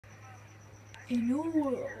a new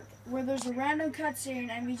world where there's a random cutscene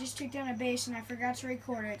and we just took down a base and I forgot to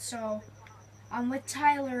record it. So I'm with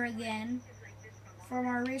Tyler again from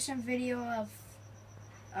our recent video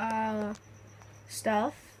of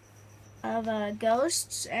stuff of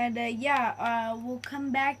ghosts, and we'll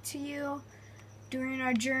come back to you during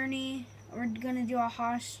our journey. We're gonna do a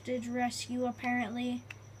hostage rescue apparently,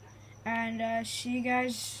 and see you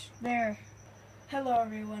guys there. Hello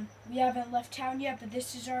everyone. We haven't left town yet, but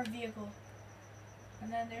this is our vehicle.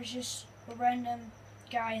 And then there's just a random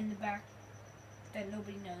guy in the back that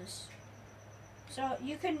nobody knows. So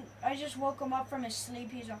I just woke him up from his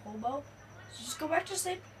sleep. He's a hobo. So just go back to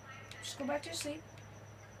sleep. Just go back to sleep.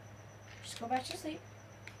 Just go back to sleep.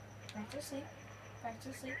 Back to sleep. Back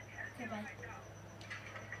to sleep. Okay, bye.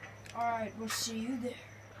 Alright, we'll see you there.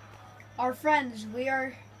 Our friends, we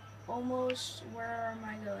are almost, where am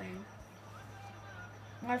I going?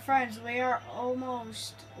 My friends, we are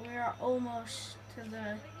almost to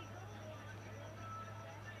the,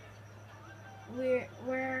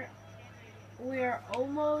 we're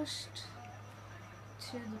almost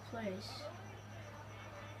to the place.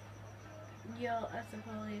 Yell at the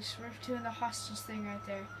police. We're doing the hostage thing right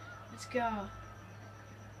there. Let's go.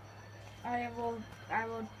 I will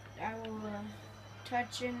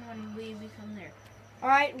touch in when we become there.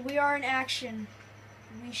 Alright, we are in action.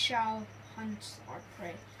 We shall hunt our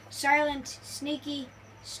prey. Silent, sneaky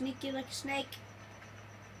like a snake.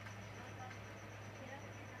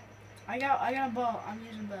 I got a bow. I'm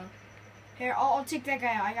using a bow. Here, I'll take that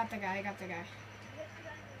guy out. I got the guy.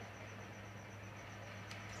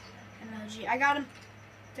 MLG. I got him.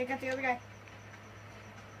 Take out the other guy.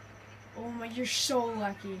 Oh my, you're so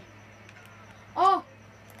lucky. Oh!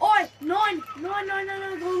 Oi! No,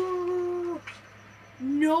 go.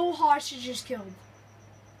 No hostages killed.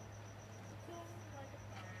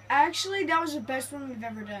 Actually, that was the best one we've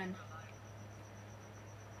ever done.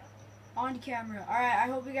 On camera. Alright, I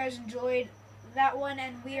hope you guys enjoyed that one,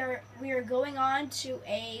 and we are going on to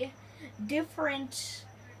a different,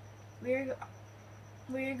 we're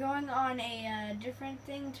going on a different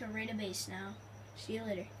thing to raid a base now. See you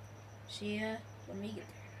later. See ya when we get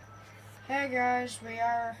there. Hey guys, we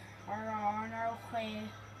are on our way.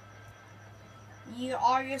 You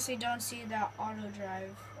obviously don't see that auto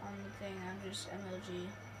drive on the thing. I'm just MLG.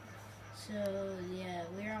 So yeah,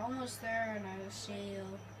 we are almost there, and I will see you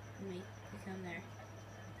when we come there.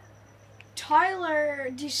 Tyler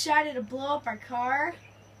decided to blow up our car.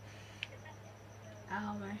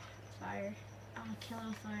 Ow, my fire. I'll kill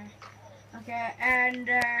a fire. Okay, and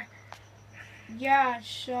yeah,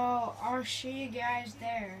 so I'll see you guys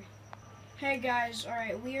there. Hey guys,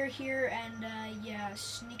 alright, we are here, and yeah,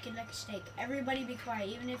 sneaking like a snake. Everybody be quiet,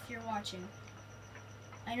 even if you're watching.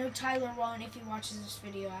 I know Tyler won't if he watches this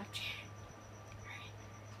video after. Alright,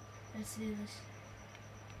 let's do this.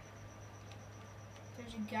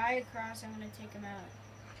 There's a guy across, I'm gonna take him out.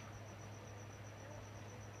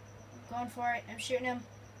 I'm going for it, I'm shooting him.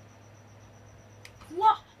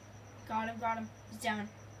 Whoa! Got him, he's down.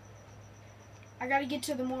 I gotta get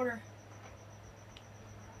to the mortar.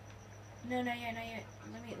 No, not yet.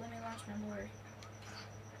 Let me launch my mortar.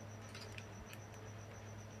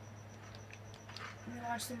 Let me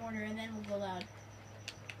launch the mortar, and then we'll go loud.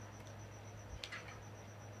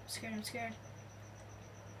 I'm scared.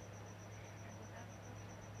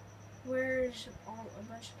 Where's a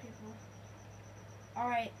bunch of people?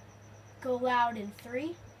 Alright, go loud in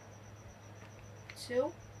 3,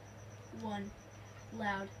 2, 1.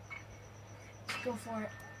 Loud. Let's go for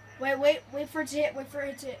it. Wait for it to hit,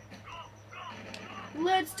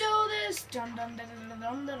 Let's do this! Dun dun dun dun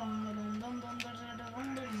dun dun dun dun dun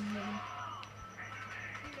dun dun.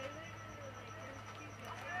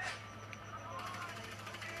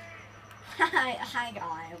 I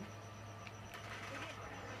got him.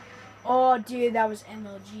 Oh, dude, that was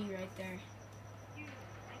MLG right there.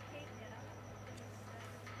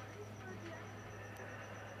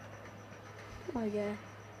 Oh, yeah.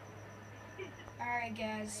 Alright,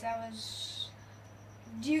 guys, that was...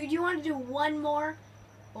 Do you want to do one more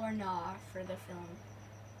or nah for the film?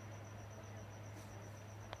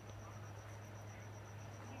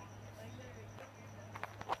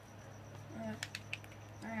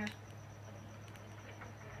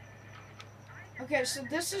 Okay, so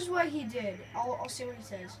this is what he did. I'll see what he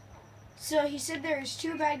says. So he said there's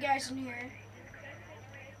 2 bad guys in here.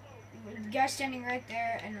 The guy standing right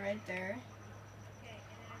there and right there.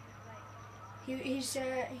 He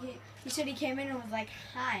said he came in and was like,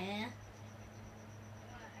 hi.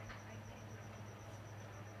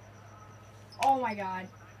 Oh my god.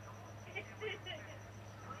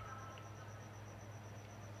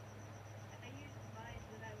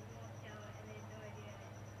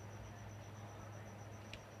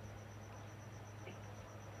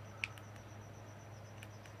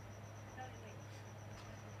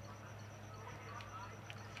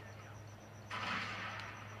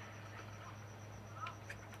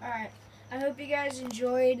 Alright. I hope you guys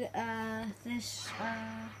enjoyed this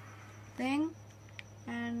thing.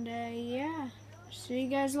 And yeah. See you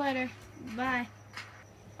guys later. Bye.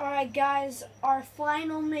 Alright guys, our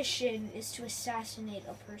final mission is to assassinate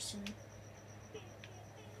a person.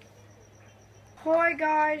 Hi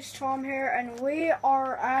guys, Tom here, and we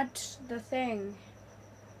are at the thing.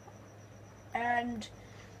 And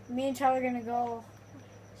me and Tyler are gonna go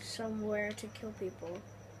somewhere to kill people.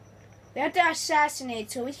 We have to assassinate,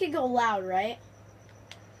 so we can go loud, right?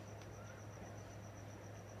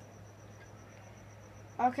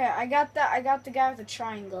 Okay, I got the guy with the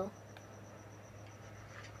triangle.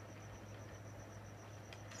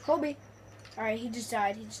 Kobe. Alright, he just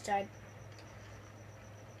died.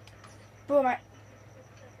 Boom,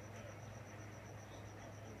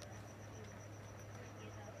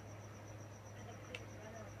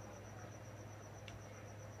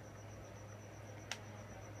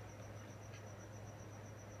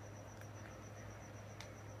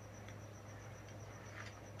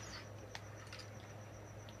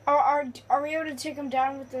 Are we able to take him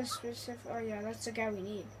down with this specific? Oh yeah, that's the guy we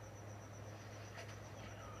need.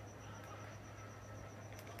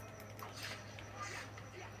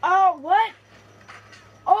 Oh, what?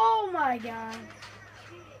 Oh my god.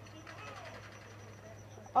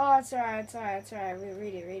 Oh, it's alright.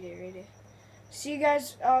 Read it. See you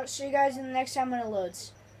guys in the next time when it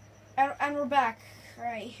loads. And we're back.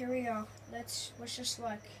 Alright, here we go. Let's wish us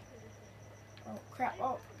luck. Oh crap.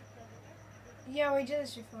 Oh. Yeah, we did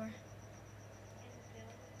this before.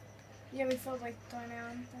 Yeah, we felt like throwing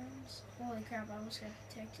out things. Holy crap, I almost got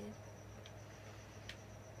detected.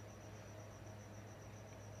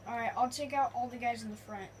 Alright, I'll take out all the guys in the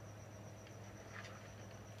front.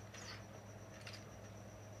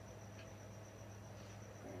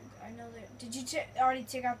 I know that. Did you already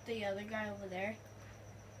take out the other guy over there?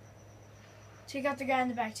 Take out the guy in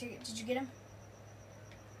the back. Did you get him?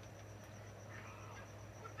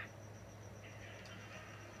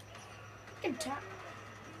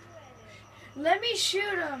 Let me shoot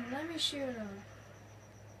him.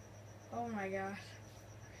 Oh my gosh.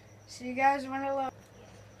 See you guys when it loads.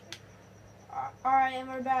 Alright, and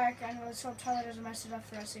we're back. And let's hope Tyler doesn't mess it up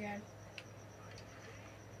for us again.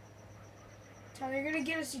 Tyler, you're gonna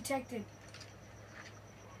get us detected.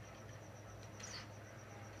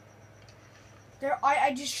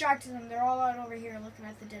 I distracted them. They're all out over here looking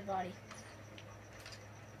at the dead body.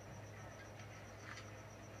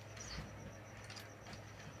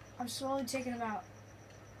 I'm slowly taking them out.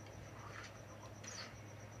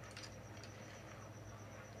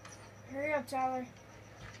 Hurry up, Tyler.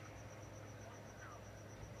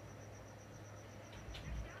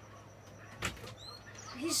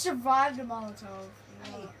 He survived a Molotov.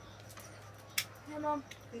 Hey. Hey, Mom.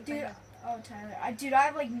 Dude, oh, Tyler. Dude, I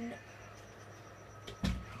have like...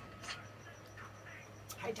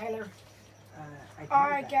 Hi, Tyler.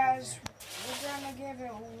 Alright, guys. We're gonna give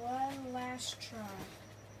it one last try.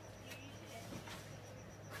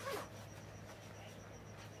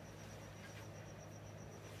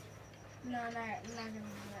 No, I'm not gonna do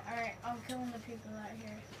that. Alright, I'm killing the people out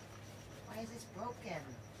here. Why is this broken?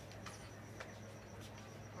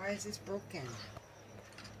 Why is this broken?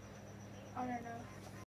 I don't know.